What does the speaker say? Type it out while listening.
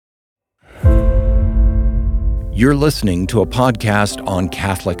You're listening to a podcast on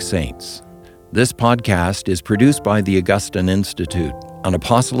Catholic saints. This podcast is produced by the Augustine Institute, an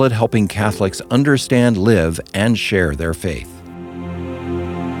apostolate helping Catholics understand, live, and share their faith.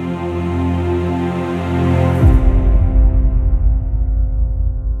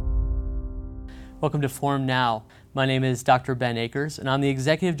 Welcome to Formed Now. My name is Dr. Ben Akers, and I'm the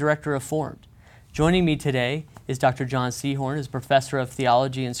Executive Director of Formed. Joining me today is Dr. John Seahorn, who's Professor of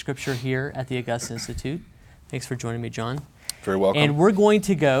Theology and Scripture here at the Augustine Institute. Thanks for joining me, John. Very welcome. And we're going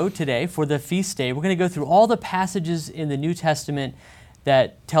to go today for the feast day. We're going to go through all the passages in the New Testament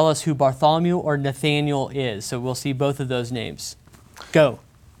that tell us who Bartholomew or Nathaniel is. So we'll see both of those names. Go.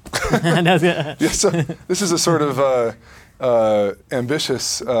 Yes, so this is a sort of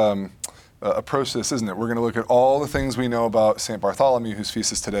ambitious approach to this, isn't it? We're going to look at all the things we know about St. Bartholomew, whose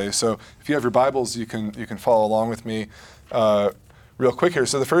feast is today. So if you have your Bibles, you can follow along with me real quick here.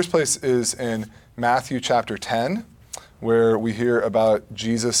 So the first place is in Matthew chapter 10, where we hear about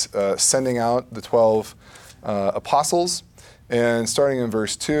Jesus sending out the 12 apostles. And starting in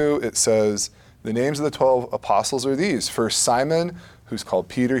verse 2, it says, the names of the 12 apostles are these. First, Simon, who's called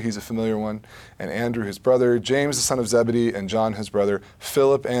Peter, he's a familiar one, and Andrew, his brother, James, the son of Zebedee, and John, his brother,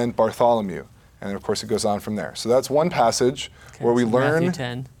 Philip, and Bartholomew. And then, of course, it goes on from there. So that's one passage where we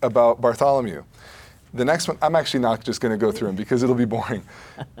learn about Bartholomew. The next one, I'm actually not just going to go through them because it'll be boring.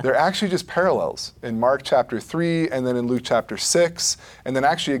 They're actually just parallels in Mark chapter 3 and then in Luke chapter 6. And then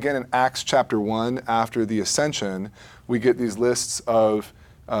actually again in Acts chapter 1 after the ascension, we get these lists of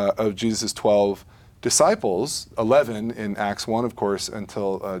Jesus' 12 disciples, 11 in Acts 1, of course,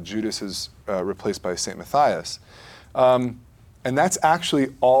 until Judas is replaced by St. Matthias. And that's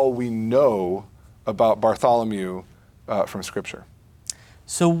actually all we know about Bartholomew from Scripture.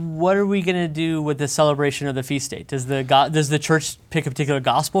 So what are we going to do with the celebration of the feast day? Does the church pick a particular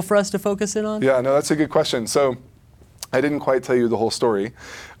gospel for us to focus in on? Yeah, no, that's a good question. So I didn't quite tell you the whole story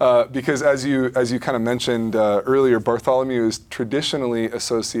because as you kind of mentioned earlier, Bartholomew is traditionally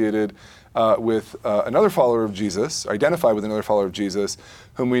associated with another follower of Jesus, identified with another follower of Jesus,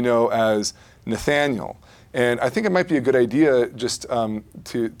 whom we know as Nathaniel. And I think it might be a good idea just to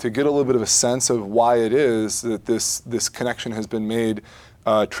get a little bit of a sense of why it is that this connection has been made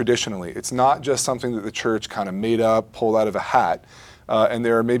traditionally. It's not just something that the church kind of made up, pulled out of a hat, and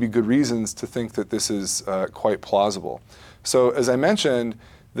there are maybe good reasons to think that this is quite plausible. So as I mentioned,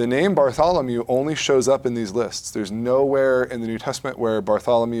 the name Bartholomew only shows up in these lists. There's nowhere in the New Testament where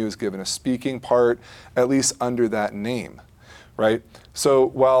Bartholomew is given a speaking part, at least under that name, right? So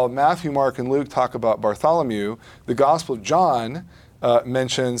while Matthew, Mark, and Luke talk about Bartholomew, the Gospel of John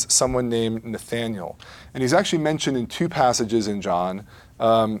mentions someone named Nathaniel. And he's actually mentioned in two passages in John.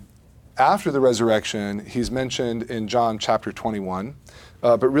 After the resurrection, he's mentioned in John chapter 21,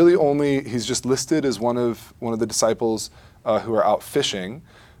 but really only he's just listed as one of the disciples who are out fishing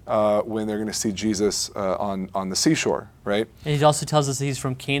when they're going to see Jesus on the seashore, right? And he also tells us that he's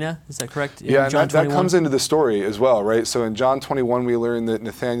from Cana, is that correct? Yeah, and that comes into the story as well, right? So in John 21, we learn that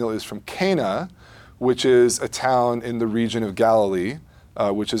Nathanael is from Cana, which is a town in the region of Galilee,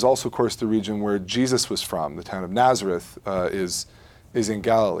 which is also, of course, the region where Jesus was from. The town of Nazareth is in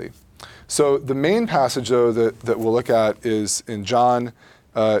Galilee. So the main passage, though, that we'll look at is in John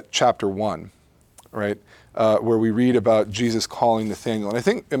chapter 1, right, where we read about Jesus calling Nathanael. And I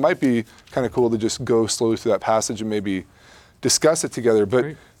think it might be kind of cool to just go slowly through that passage and maybe discuss it together.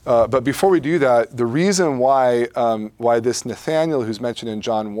 But before we do that, the reason why this Nathanael, who's mentioned in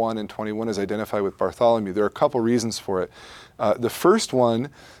John 1 and 21, is identified with Bartholomew, there are a couple reasons for it. The first one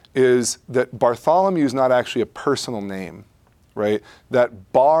is that Bartholomew is not actually a personal name, right?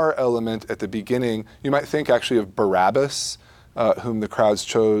 That bar element at the beginning, you might think actually of Barabbas, whom the crowds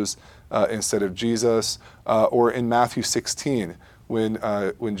chose instead of Jesus, or in Matthew 16,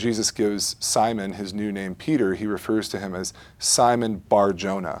 when Jesus gives Simon his new name Peter, he refers to him as Simon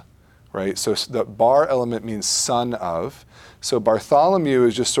Bar-Jonah, right? So the bar element means son of. So Bartholomew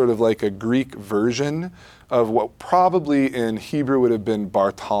is just sort of like a Greek version of what probably in Hebrew would have been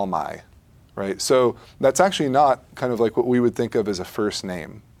Bartalmai, right? So that's actually not kind of like what we would think of as a first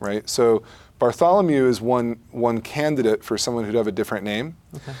name, right? So Bartholomew is one candidate for someone who'd have a different name.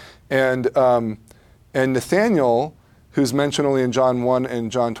 Okay. And Nathaniel, who's mentioned only in John 1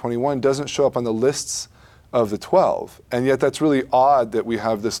 and John 21, doesn't show up on the lists of the 12. And yet that's really odd that we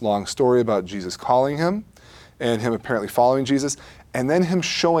have this long story about Jesus calling him and him apparently following Jesus, and then him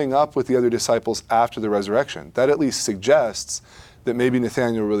showing up with the other disciples after the resurrection. That at least suggests that maybe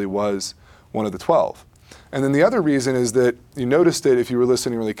Nathaniel really was one of the 12. And then the other reason is that you noticed it if you were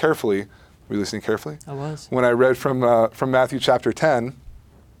listening really carefully. Were you listening carefully? I was. When I read from Matthew chapter 10,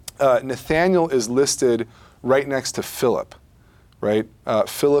 Nathaniel is listed right next to Philip, right?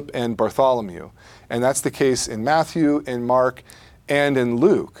 Philip and Bartholomew. And that's the case in Matthew, in Mark, and in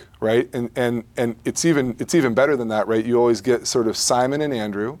Luke, right? And it's even better than that, right? You always get sort of Simon and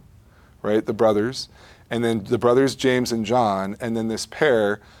Andrew, right? The brothers, and then the brothers James and John, and then this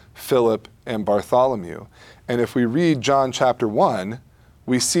pair, Philip and Bartholomew. And if we read John chapter 1,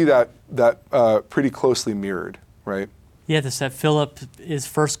 we see that pretty closely mirrored, right? Yeah, that Philip is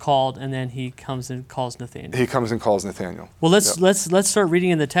first called, and then he comes and calls Nathanael. He comes and calls Nathanael. Well, let's start reading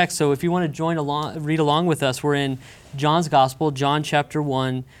in the text. So if you want to read along with us, we're in John's Gospel, John chapter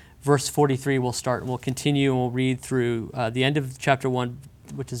 1, verse 43. We'll start, and we'll continue, and we'll read through the end of chapter 1,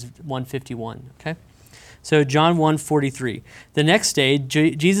 which is 151, okay? So John 1:43. The next day,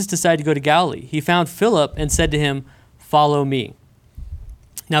 Jesus decided to go to Galilee. He found Philip and said to him, "Follow me."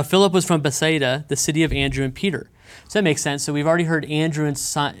 Now Philip was from Bethsaida, the city of Andrew and Peter. So that makes sense. So we've already heard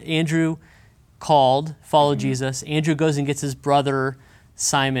Andrew called, follow Jesus. Andrew goes and gets his brother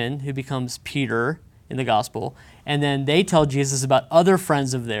Simon, who becomes Peter in the gospel. And then they tell Jesus about other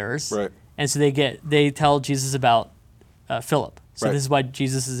friends of theirs. Right. And so they tell Jesus about Philip. So Right. this is why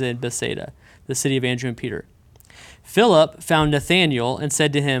Jesus is in Bethsaida, the city of Andrew and Peter. Philip found Nathanael and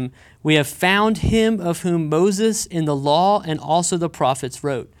said to him, "We have found him of whom Moses in the law and also the prophets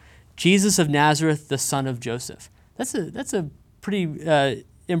wrote, Jesus of Nazareth, the son of Joseph." That's a pretty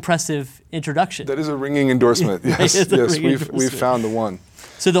impressive introduction. That is a ringing endorsement. Yes, we've found the one.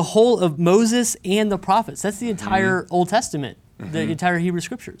 So the whole of Moses and the prophets, that's the entire Old Testament, the entire Hebrew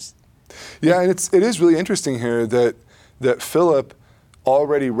Scriptures. Yeah, and it is really interesting here that Philip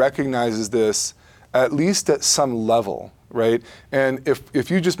already recognizes this, at least at some level, right? And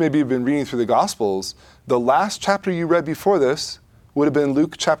if you just maybe have been reading through the Gospels, the last chapter you read before this would have been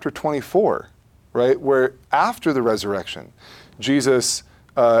Luke chapter 24, right? Where after the resurrection, Jesus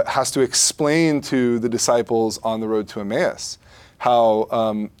has to explain to the disciples on the road to Emmaus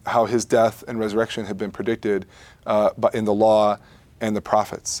how his death and resurrection had been predicted in the law and the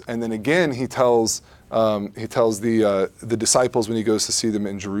prophets. And then again, he tells the disciples when he goes to see them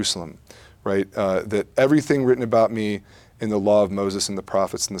in Jerusalem, right, that everything written about me in the law of Moses and the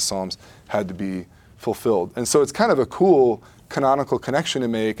prophets and the Psalms had to be fulfilled. And so it's kind of a cool canonical connection to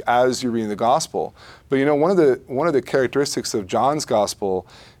make as you're reading the gospel. But you know, one of the characteristics of John's gospel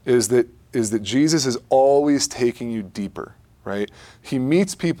is that Jesus is always taking you deeper, right? He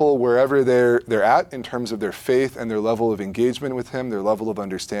meets people wherever they're at in terms of their faith and their level of engagement with him, their level of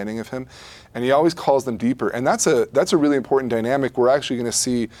understanding of him, and he always calls them deeper. And that's a really important dynamic we're actually going to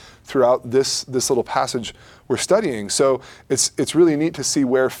see throughout this little passage we're studying. So it's really neat to see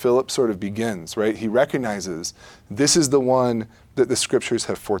where Philip sort of begins, right? He recognizes this is the one that the scriptures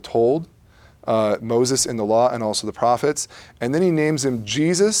have foretold, Moses in the law and also the prophets, and then he names him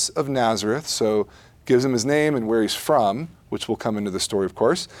Jesus of Nazareth, so gives him his name and where he's from, which will come into the story, of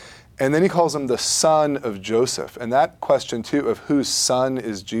course. And then he calls him the son of Joseph. And that question, too, of whose son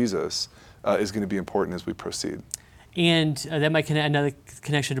is Jesus is going to be important as we proceed. And that might connect another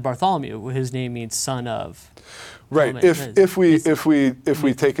connection to Bartholomew. His name means son of. Right. If we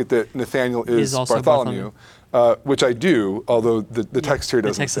take it that Nathanael is Bartholomew, which I do, although the text here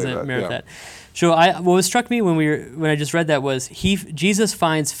doesn't say that. Merit that. So what struck me when I just read that was Jesus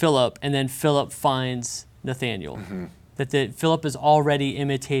finds Philip, and then Philip finds Nathanael. Mm-hmm. That Philip is already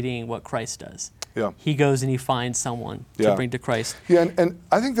imitating what Christ does. Yeah. He goes and he finds someone to bring to Christ. Yeah, and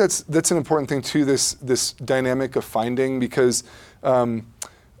I think that's an important thing too. This dynamic of finding, because I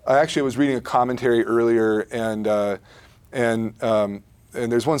was reading a commentary earlier, and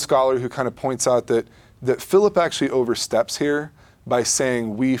there's one scholar who kind of points out that Philip actually oversteps here by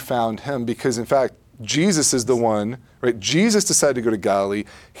saying we found him, because in fact Jesus is the one, right? Jesus decided to go to Galilee.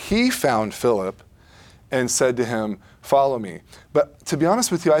 He found Philip and said to him, "Follow me." But to be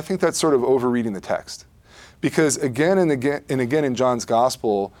honest with you, I think that's sort of overreading the text. Because again and again in John's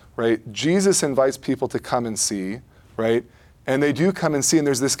gospel, right, Jesus invites people to come and see, right? And they do come and see, and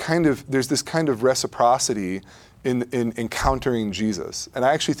there's this kind of reciprocity in encountering Jesus. And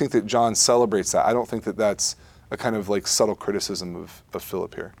I actually think that John celebrates that. I don't think that that's a kind of like subtle criticism of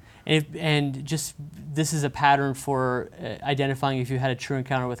Philip here. And just this is a pattern for identifying if you had a true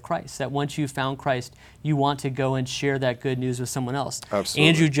encounter with Christ, that once you found Christ, you want to go and share that good news with someone else. Absolutely.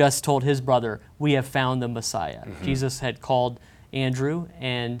 Andrew just told his brother, we have found the Messiah. Mm-hmm. Jesus had called Andrew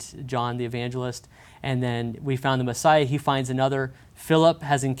and John the evangelist, and then we found the Messiah. He finds another. Philip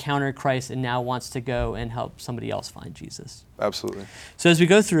has encountered Christ and now wants to go and help somebody else find Jesus. Absolutely. So as we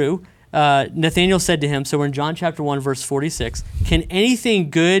go through, Nathanael said to him, so we're in John chapter 1, verse 46, can anything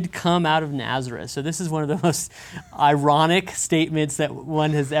good come out of Nazareth? So this is one of the most ironic statements that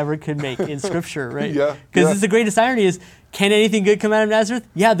one could make in Scripture, right? Yeah. Because the greatest irony is, can anything good come out of Nazareth?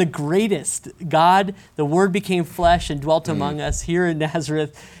 Yeah, the greatest. God, the Word became flesh and dwelt among us here in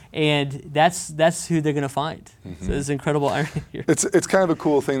Nazareth, and that's who they're going to find. So there's incredible irony here. It's kind of a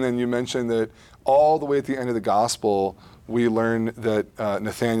cool thing then you mentioned that all the way at the end of the gospel, we learn that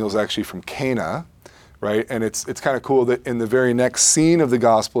Nathanael is actually from Cana, right? And it's kind of cool that in the very next scene of the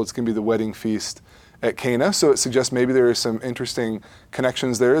gospel, it's going to be the wedding feast at Cana. So it suggests maybe there are some interesting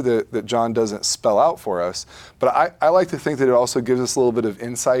connections there that John doesn't spell out for us. But I like to think that it also gives us a little bit of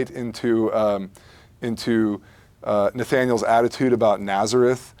insight into Nathanael's attitude about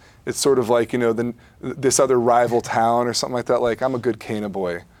Nazareth. It's sort of like, this other rival town or something like that. Like, I'm a good Cana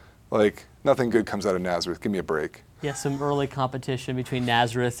boy. Like, nothing good comes out of Nazareth. Give me a break. Yeah, some early competition between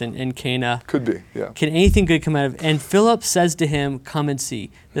Nazareth and Cana. Could be, yeah. Can anything good come out of it? And Philip says to him, come and see.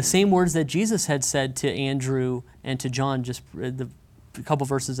 The same words that Jesus had said to Andrew and to John just a couple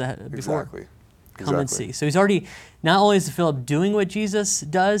verses before. Exactly. Come and see. So he's already, not only is Philip doing what Jesus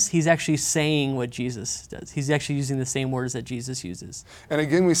does, he's actually saying what Jesus does. He's actually using the same words that Jesus uses. And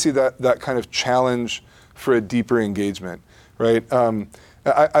again, we see that kind of challenge for a deeper engagement, right?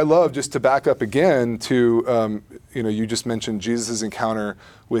 I love, just to back up again to, you just mentioned Jesus' encounter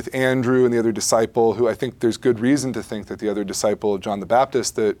with Andrew and the other disciple, who I think there's good reason to think that the other disciple of John the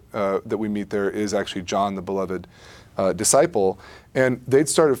Baptist that we meet there is actually John, the beloved disciple. And they'd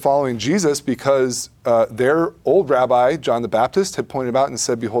started following Jesus because their old rabbi, John the Baptist, had pointed out and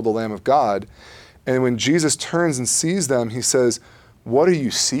said, behold the Lamb of God. And when Jesus turns and sees them, he says, what are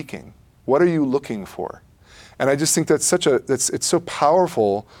you seeking? What are you looking for? And I just think that's it's so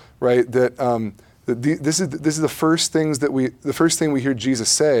powerful, right? That this is the first thing we hear Jesus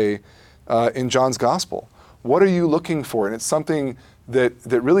say in John's gospel. What are you looking for? And it's something that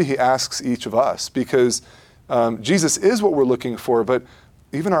really he asks each of us, because Jesus is what we're looking for, but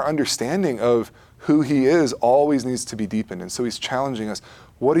even our understanding of who he is always needs to be deepened. And so he's challenging us.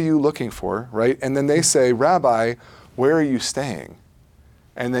 What are you looking for, right? And then they say, Rabbi, where are you staying?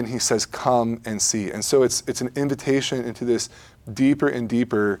 And then he says, come and see. And so it's an invitation into this deeper and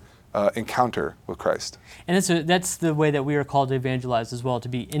deeper encounter with Christ. And that's the way that we are called to evangelize as well, to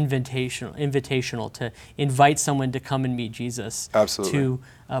be invitational, to invite someone to come and meet Jesus. Absolutely. To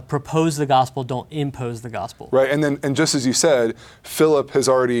propose the gospel, don't impose the gospel. Right, and just as you said, Philip has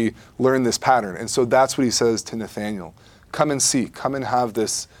already learned this pattern. And so that's what he says to Nathanael. Come and see, come and have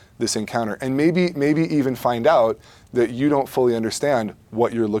this encounter. And maybe even find out that you don't fully understand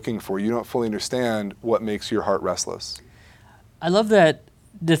what you're looking for. You don't fully understand what makes your heart restless. I love that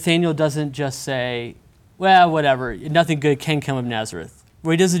Nathanael doesn't just say, well, whatever, nothing good can come of Nazareth.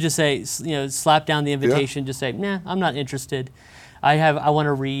 Where he doesn't just say, slap down the invitation, just say, nah, I'm not interested. I want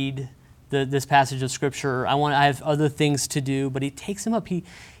to read this passage of Scripture. I have other things to do. But he takes him up.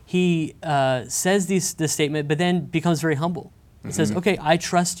 He says this statement, but then becomes very humble. He says, okay, I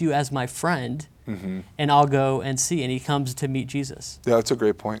trust you as my friend, and I'll go and see. And he comes to meet Jesus. Yeah, that's a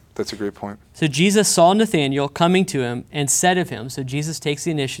great point. So Jesus saw Nathanael coming to him and said of him, so Jesus takes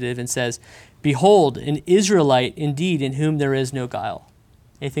the initiative and says, behold, an Israelite indeed in whom there is no guile.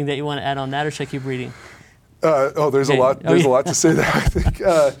 Anything that you want to add on that, or should I keep reading? There's a lot. There's a lot to say there, I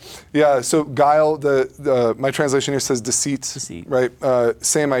think. So guile. My translation here says deceit. Deceit. Right.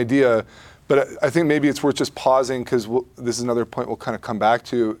 Same idea. But I think maybe it's worth just pausing, because this is another point we'll kind of come back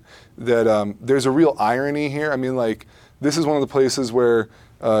to, that there's a real irony here. I mean, like, this is one of the places where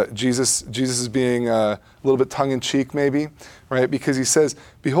Jesus is being a little bit tongue-in-cheek maybe, right? Because he says,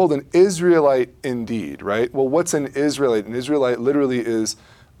 behold, an Israelite indeed, right? Well, what's an Israelite? An Israelite literally is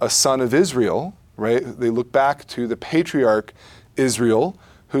a son of Israel, right? They look back to the patriarch Israel,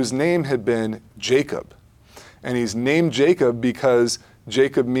 whose name had been Jacob. And he's named Jacob because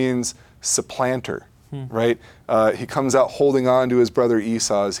Jacob means supplanter, right? He comes out holding on to his brother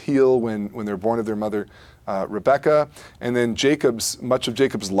Esau's heel when they're born of their mother Rebekah. And then much of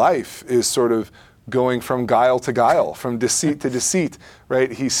Jacob's life is sort of going from guile to guile, from deceit to deceit,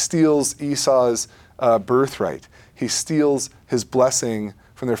 right? He steals Esau's birthright. He steals his blessing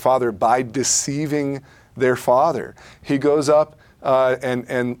from their father by deceiving their father. He goes up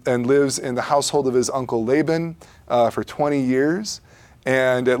and lives in the household of his uncle Laban for 20 years.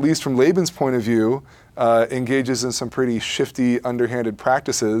 And at least from Laban's point of view, engages in some pretty shifty, underhanded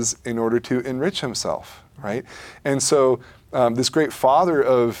practices in order to enrich himself, right? And so this great father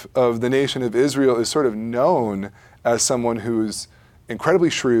of the nation of Israel is sort of known as someone who's incredibly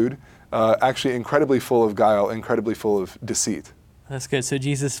shrewd, actually incredibly full of guile, incredibly full of deceit. That's good. So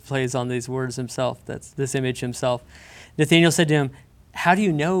Jesus plays on these words himself. That's this image himself. Nathanael said to him, "How do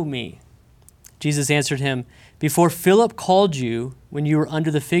you know me?" Jesus answered him, "Before Philip called you, when you were under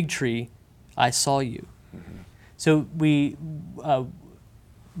the fig tree, I saw you." Mm-hmm. So we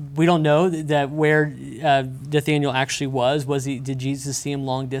don't know that where Nathanael actually was. Did Jesus see him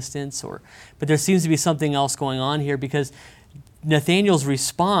long distance? But there seems to be something else going on here, because Nathanael's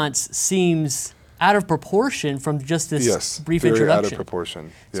response seems out of proportion from just this brief introduction. Very out of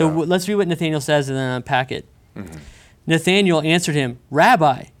proportion. Yeah. So let's read what Nathanael says and then unpack it. Mm-hmm. Nathanael answered him,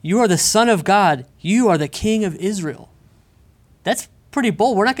 "Rabbi, you are the Son of God. You are the King of Israel." That's pretty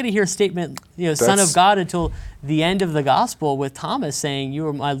bold. We're not going to hear a statement, Son of God, until the end of the gospel with Thomas saying, "You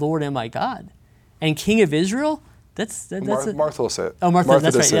are my Lord and my God." And King of Israel? Martha will say it. Oh, Martha,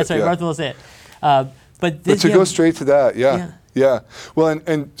 that's right. Yeah. Martha will say it. But to go straight to that, yeah. Well,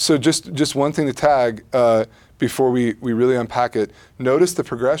 and so just one thing to tag before we really unpack it. Notice the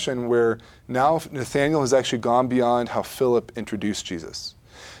progression where now Nathanael has actually gone beyond how Philip introduced Jesus.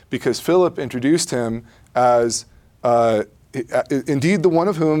 Because Philip introduced him as indeed the one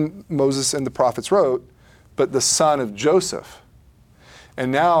of whom Moses and the prophets wrote, but the son of Joseph.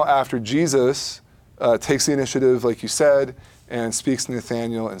 And now after Jesus takes the initiative, like you said, and speaks to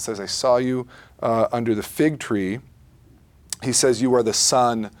Nathanael and says, "I saw you under the fig tree," he says, "You are the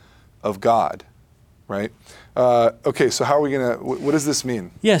Son of God," right? Okay, so how are we going to, what does this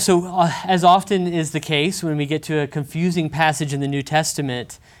mean? Yeah, so as often is the case when we get to a confusing passage in the New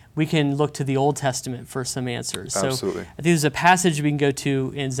Testament, we can look to the Old Testament for some answers. Absolutely. So I think there's a passage we can go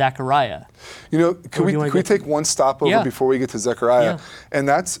to in Zechariah. Can we take one stopover before we get to Zechariah? Yeah. And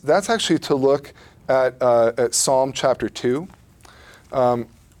that's actually to look at Psalm chapter 2.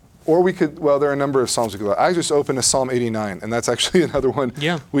 Or we could, there are a number of Psalms we could look at. I just opened a Psalm 89, and that's actually another one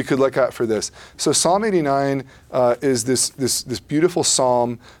we could look at for this. So Psalm 89 is this beautiful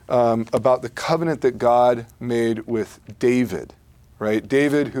psalm about the covenant that God made with David, right?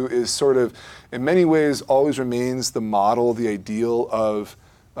 David, who is sort of, in many ways, always remains the model, the ideal of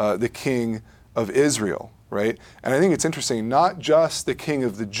the king of Israel, right? And I think it's interesting, not just the king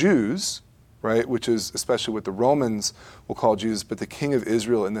of the Jews, right, which is especially what the Romans will call Jesus, but the king of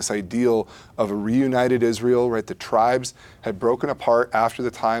Israel in this ideal of a reunited Israel, right? The tribes had broken apart after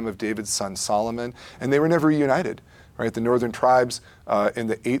the time of David's son Solomon, and they were never reunited, right? The northern tribes in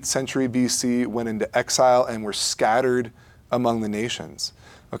the 8th century BC went into exile and were scattered among the nations.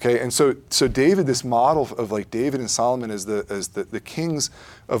 Okay, and so David, this model of like David and Solomon as the kings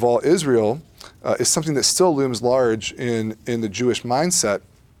of all Israel, is something that still looms large in the Jewish mindset.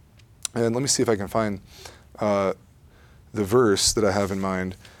 And let me see if I can find the verse that I have in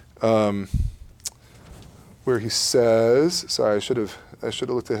mind, where he says. Sorry, I should have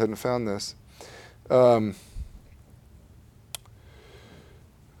looked ahead and found this. I'm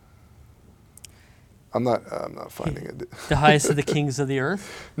not finding it. The highest of the kings of the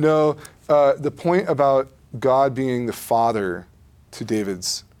earth? No, the point about God being the father to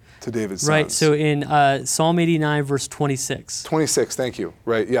David's sons. Right, so in Psalm 89, verse 26. 26, thank you.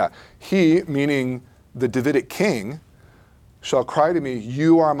 Right, yeah. He, meaning the Davidic king, shall cry to me,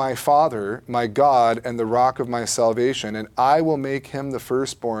 "You are my father, my God, and the rock of my salvation, and I will make him the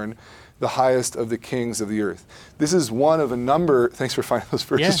firstborn, the highest of the kings of the earth." This is one of a number, thanks for finding those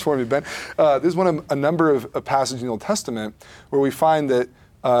verses for me, Ben. This is one of a number of passages in the Old Testament where we find that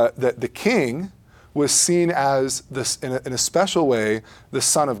the king was seen as, in a special way, the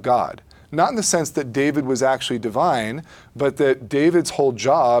Son of God. Not in the sense that David was actually divine, but that David's whole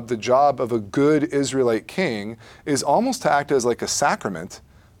job, the job of a good Israelite king, is almost to act as like a sacrament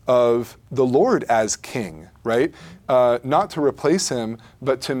of the Lord as king, right? Not to replace him,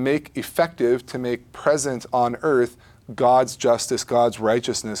 but to make effective, to make present on earth God's justice, God's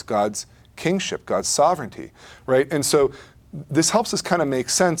righteousness, God's kingship, God's sovereignty, right? And so this helps us kind of make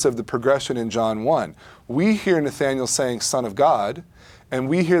sense of the progression in John 1. We hear Nathanael saying Son of God, and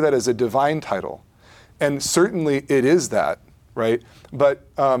we hear that as a divine title. And certainly it is that, right? But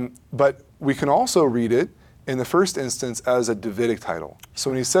we can also read it in the first instance as a Davidic title. So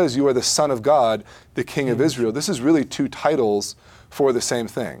when he says, "You are the Son of God, the King of Israel," this is really two titles for the same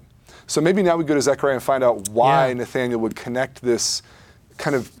thing. So maybe now we go to Zechariah and find out why Nathanael would connect this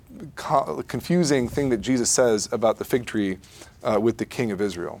kind of confusing thing that Jesus says about the fig tree with the King of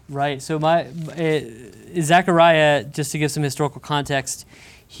Israel. Right. So Zechariah, just to give some historical context,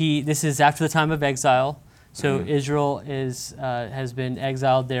 this is after the time of exile. So Israel has been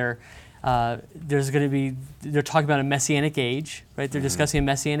exiled there. They're talking about a messianic age, right? They're discussing a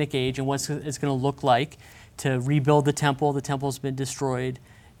messianic age and what it's going to look like to rebuild the temple. The temple's been destroyed,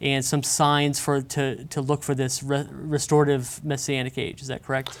 and some signs to look for this restorative messianic age. Is that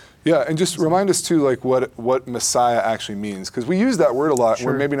correct? Yeah, and just remind us too, like what Messiah actually means, because we use that word a lot.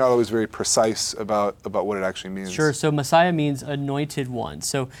 Sure. We're maybe not always very precise about what it actually means. Sure. So Messiah means anointed one.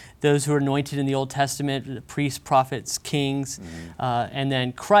 So those who are anointed in the Old Testament, priests, prophets, kings, and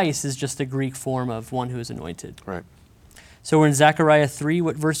then Christ is just the Greek form of one who is anointed. Right. So we're in Zechariah 3.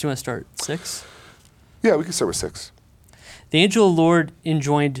 What verse do you want to start? 6? Yeah, we can start with 6. The angel of the Lord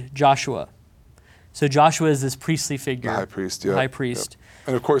enjoined Joshua. So Joshua is this priestly figure. The high priest, yeah. High priest. Yep.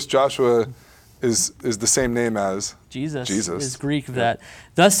 And of course, Joshua is the same name as Jesus. Jesus. Is Greek of that.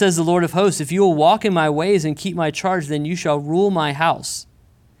 Thus says the Lord of hosts, if you will walk in my ways and keep my charge, then you shall rule my house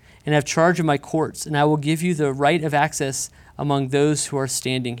and have charge of my courts, and I will give you the right of access among those who are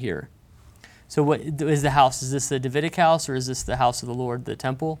standing here. So what is the house? Is this the Davidic house, or is this the house of the Lord, the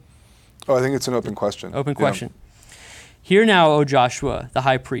temple? Oh, I think it's an open question. Open question. Hear now, O Joshua, the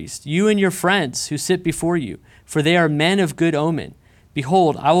high priest, you and your friends who sit before you, for they are men of good omen.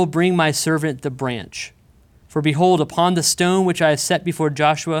 Behold, I will bring my servant the branch. For behold, upon the stone which I have set before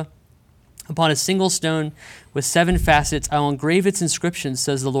Joshua, upon a single stone with 7 facets, I will engrave its inscription,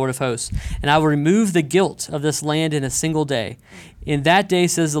 says the Lord of hosts, and I will remove the guilt of this land in a single day. In that day,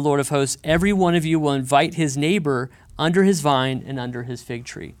 says the Lord of hosts, every one of you will invite his neighbor under his vine and under his fig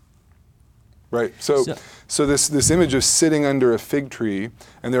tree. Right. So this image of sitting under a fig tree,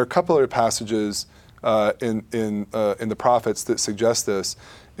 and there are a couple other passages in the prophets that suggest this,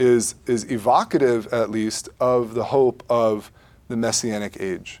 is evocative, at least, of the hope of the Messianic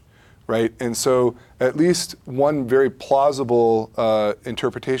age, right? And so at least one very plausible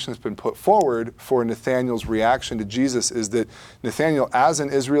interpretation that's been put forward for Nathanael's reaction to Jesus is that Nathanael, as an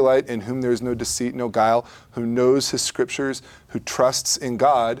Israelite in whom there is no deceit, no guile, who knows his scriptures, who trusts in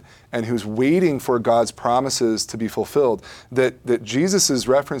God, and who's waiting for God's promises to be fulfilled, that Jesus'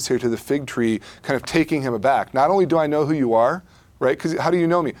 reference here to the fig tree kind of taking him aback. Not only do I know who you are, right? Because how do you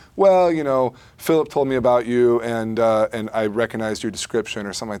know me? Well, you know, Philip told me about you, and I recognized your description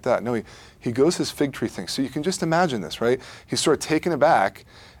or something like that. No, he goes his fig tree thing. So you can just imagine this, right? He's sort of taken aback,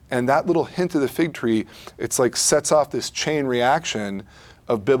 and that little hint of the fig tree, it's like sets off this chain reaction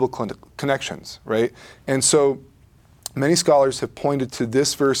of biblical connections, right? And so many scholars have pointed to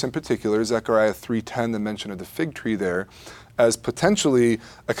this verse in particular, Zechariah 3:10, the mention of the fig tree there, as potentially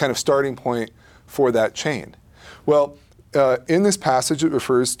a kind of starting point for that chain. Well, in this passage, it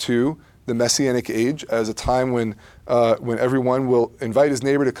refers to the Messianic age as a time when everyone will invite his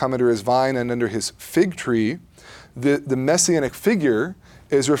neighbor to come under his vine and under his fig tree. The Messianic figure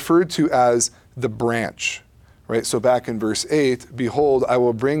is referred to as the branch, right? So back in verse 8, behold, I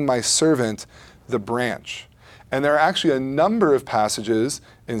will bring my servant the branch. And there are actually a number of passages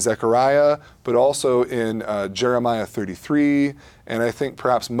in Zechariah, but also in Jeremiah 33, and I think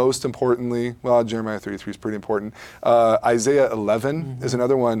perhaps most importantly, well, Jeremiah 33 is pretty important, Isaiah 11 is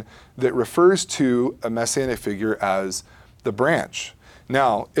another one that refers to a Messianic figure as the branch.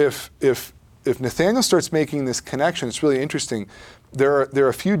 Now, if Nathanael starts making this connection, it's really interesting. There are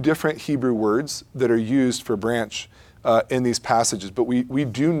a few different Hebrew words that are used for branch in these passages, but we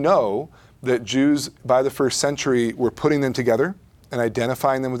do know that Jews by the first century were putting them together and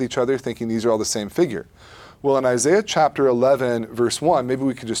identifying them with each other, thinking these are all the same figure. Well, in Isaiah chapter 11, verse 1, maybe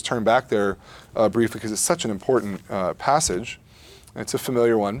we could just turn back there briefly because it's such an important passage. It's a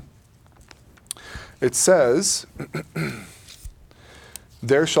familiar one. It says,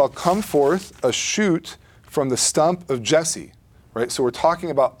 there shall come forth a shoot from the stump of Jesse. Right? So we're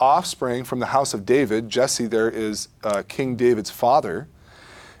talking about offspring from the house of David. Jesse there is King David's father.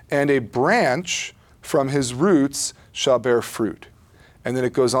 And a branch from his roots shall bear fruit. And then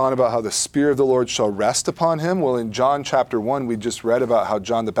it goes on about how the Spirit of the Lord shall rest upon him. Well, in John chapter 1, we just read about how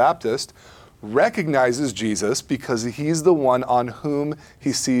John the Baptist recognizes Jesus because he's the one on whom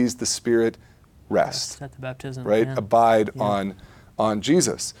he sees the Spirit rest. At the baptism. Right? Yeah. Abide on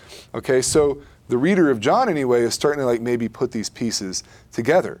Jesus. Okay, so the reader of John anyway is starting to like maybe put these pieces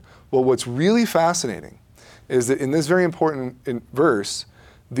together. Well, what's really fascinating is that in this very important verse,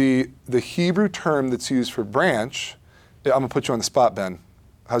 the Hebrew term that's used for branch, I'm going to put you on the spot, Ben.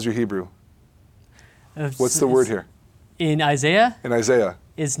 How's your Hebrew? What's the word here? In Isaiah? In Isaiah.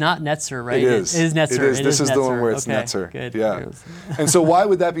 It's not netzer, right? It is. It is netzer. It is. It this is netzer. the one where it's okay, netzer. Good. Yeah. And so why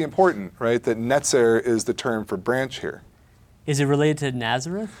would that be important, right? That netzer is the term for branch here. Is it related to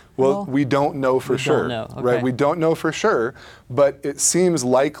Nazareth? Well, we don't know for sure. Don't know. Okay. Right? We don't know for sure, but it seems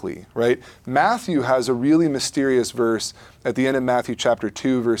likely, right? Matthew has a really mysterious verse at the end of Matthew chapter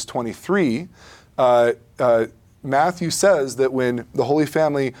 2, verse 23. Matthew says that when the Holy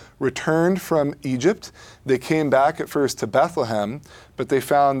Family returned from Egypt, they came back at first to Bethlehem, but they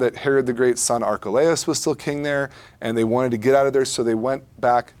found that Herod the Great's son Archelaus was still king there, and they wanted to get out of there, so they went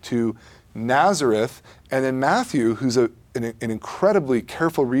back to Nazareth. And then Matthew, who's an incredibly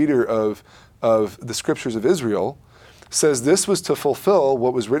careful reader of the scriptures of Israel, says this was to fulfill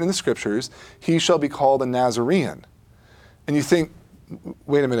what was written in the scriptures, he shall be called a Nazarene. And you think,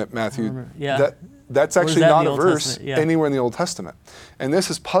 wait a minute, Matthew, that's actually not a verse anywhere in the Old Testament. And this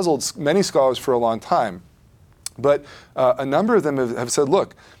has puzzled many scholars for a long time. But a number of them have said,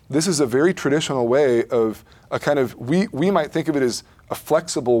 look, this is a very traditional way of a kind of, we might think of it as a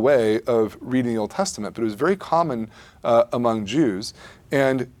flexible way of reading the Old Testament, but it was very common among Jews.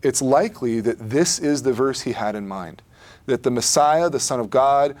 And it's likely that this is the verse he had in mind, that the Messiah, the Son of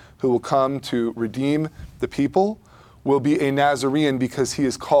God, who will come to redeem the people, will be a Nazarene because he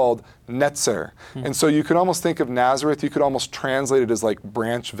is called Netzer. And so you could almost think of Nazareth, you could almost translate it as like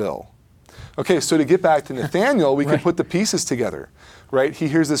Branchville. Okay, so to get back to Nathanael, we can put the pieces together, right? He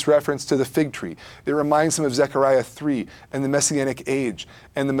hears this reference to the fig tree. It reminds him of Zechariah 3 and the Messianic age,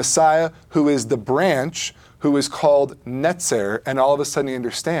 and the Messiah who is the branch, who is called Netzer, and all of a sudden he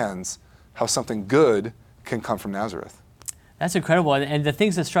understands how something good can come from Nazareth. That's incredible. And the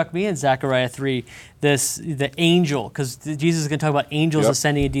things that struck me in Zechariah 3, the angel, because Jesus is going to talk about angels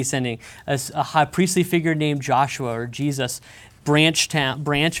ascending and descending, a high priestly figure named Joshua or Jesus, branch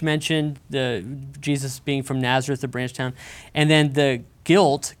mentioned, Jesus being from Nazareth, the branch town, and then the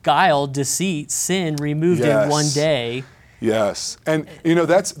guilt, guile, deceit, sin removed in one day. Yes. And you know,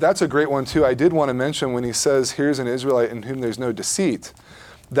 that's a great one too. I did want to mention when he says, here's an Israelite in whom there's no deceit.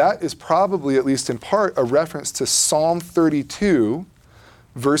 That is probably, at least in part, a reference to Psalm 32,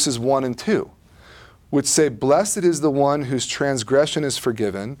 verses 1 and 2, which say, blessed is the one whose transgression is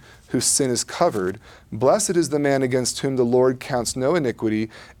forgiven, whose sin is covered. Blessed is the man against whom the Lord counts no iniquity,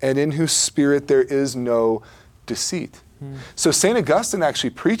 and in whose spirit there is no deceit. So St. Augustine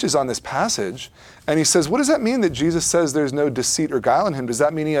actually preaches on this passage, and he says, what does that mean that Jesus says there's no deceit or guile in him? Does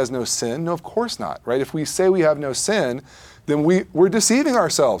that mean he has no sin? No, of course not, right? If we say we have no sin, then we're deceiving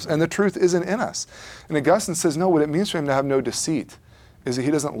ourselves, and the truth isn't in us. And Augustine says, no, what it means for him to have no deceit is that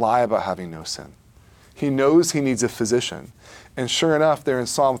he doesn't lie about having no sin. He knows he needs a physician. And sure enough, there in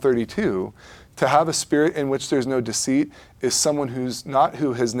Psalm 32, to have a spirit in which there's no deceit is someone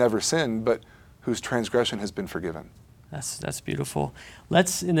who has never sinned, but whose transgression has been forgiven. That's beautiful.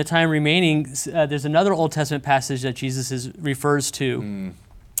 Let's, in the time remaining, there's another Old Testament passage that Jesus refers to.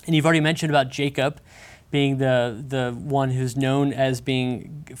 And you've already mentioned about Jacob being the one who's known as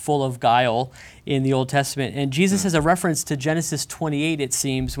being full of guile in the Old Testament. And Jesus has a reference to Genesis 28, it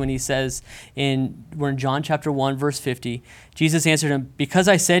seems, when he says, we're in John chapter 1, verse 50, Jesus answered him, because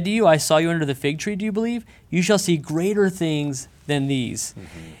I said to you, I saw you under the fig tree, do you believe? You shall see greater things than these.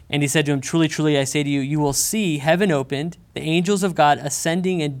 And he said to him, truly, truly, I say to you, you will see heaven opened, the angels of God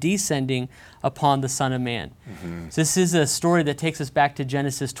ascending and descending upon the Son of Man. So this is a story that takes us back to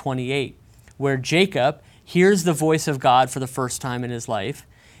Genesis 28, where Jacob hears the voice of God for the first time in his life,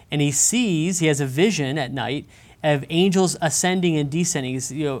 and he has a vision at night of angels ascending and descending.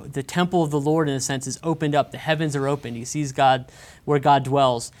 The temple of the Lord, in a sense, is opened up. The heavens are opened. He sees God where God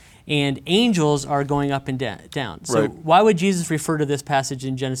dwells, and angels are going up and down. So why would Jesus refer to this passage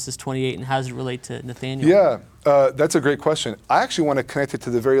in Genesis 28, and how does it relate to Nathanael? Yeah, that's a great question. I actually want to connect it to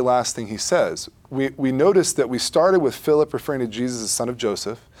the very last thing he says. We noticed that we started with Philip referring to Jesus as son of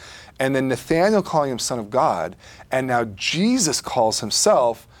Joseph, and then Nathanael calling him son of God, and now Jesus calls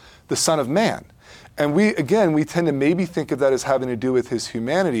himself the Son of Man. And we tend to maybe think of that as having to do with his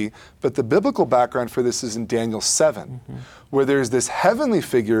humanity, but the biblical background for this is in Daniel 7, where there's this heavenly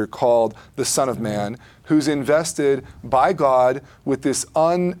figure called the Son of Man, who's invested by God with this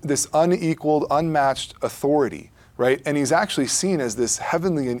unequaled, unmatched authority, right? And he's actually seen as this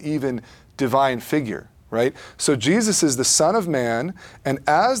heavenly and even divine figure. Right? So Jesus is the Son of Man, and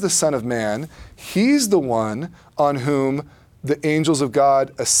as the Son of Man, he's the one on whom the angels of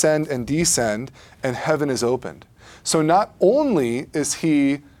God ascend and descend, and heaven is opened. So not only is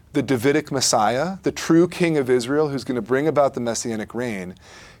he the Davidic Messiah, the true King of Israel who's going to bring about the Messianic reign,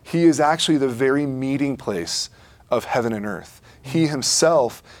 he is actually the very meeting place of heaven and earth. He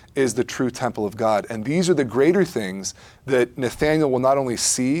himself is the true temple of God. And these are the greater things that Nathanael will not only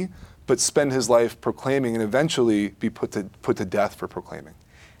see, but spend his life proclaiming and eventually be put to death for proclaiming.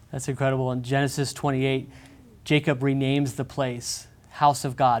 That's incredible. In Genesis 28, Jacob renames the place house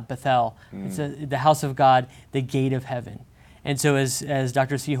of God, Bethel. It's the house of God, the gate of heaven. And so as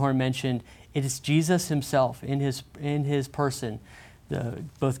Dr. Seahorn mentioned, it is Jesus himself in his person,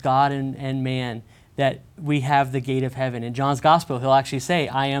 both God and man, that we have the gate of heaven. In John's gospel, he'll actually say,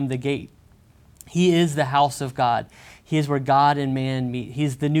 I am the gate. He is the house of God. He is where God and man meet.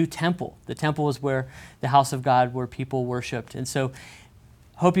 He's the new temple. The temple is where the house of God, where people worshiped. And so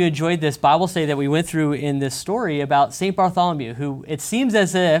hope you enjoyed this Bible study that we went through in this story about St. Bartholomew, who it seems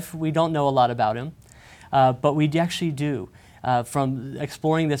as if we don't know a lot about him, but we actually do. From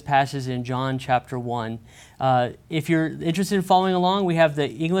exploring this passage in John chapter 1. If you're interested in following along, we have the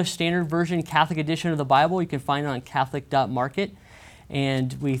English Standard Version Catholic edition of the Bible. You can find it on catholic.market.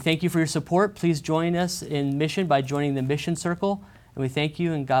 And we thank you for your support. Please join us in mission by joining the Mission Circle. And we thank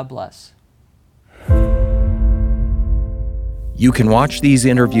you, and God bless. You can watch these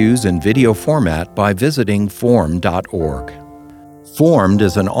interviews in video format by visiting formed.org. Formed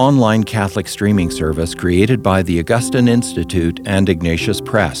is an online Catholic streaming service created by the Augustine Institute and Ignatius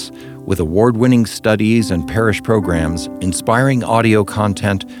Press, with award-winning studies and parish programs, inspiring audio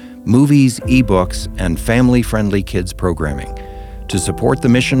content, movies, ebooks, and family-friendly kids programming. To support the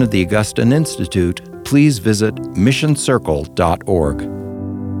mission of the Augustine Institute, please visit missioncircle.org.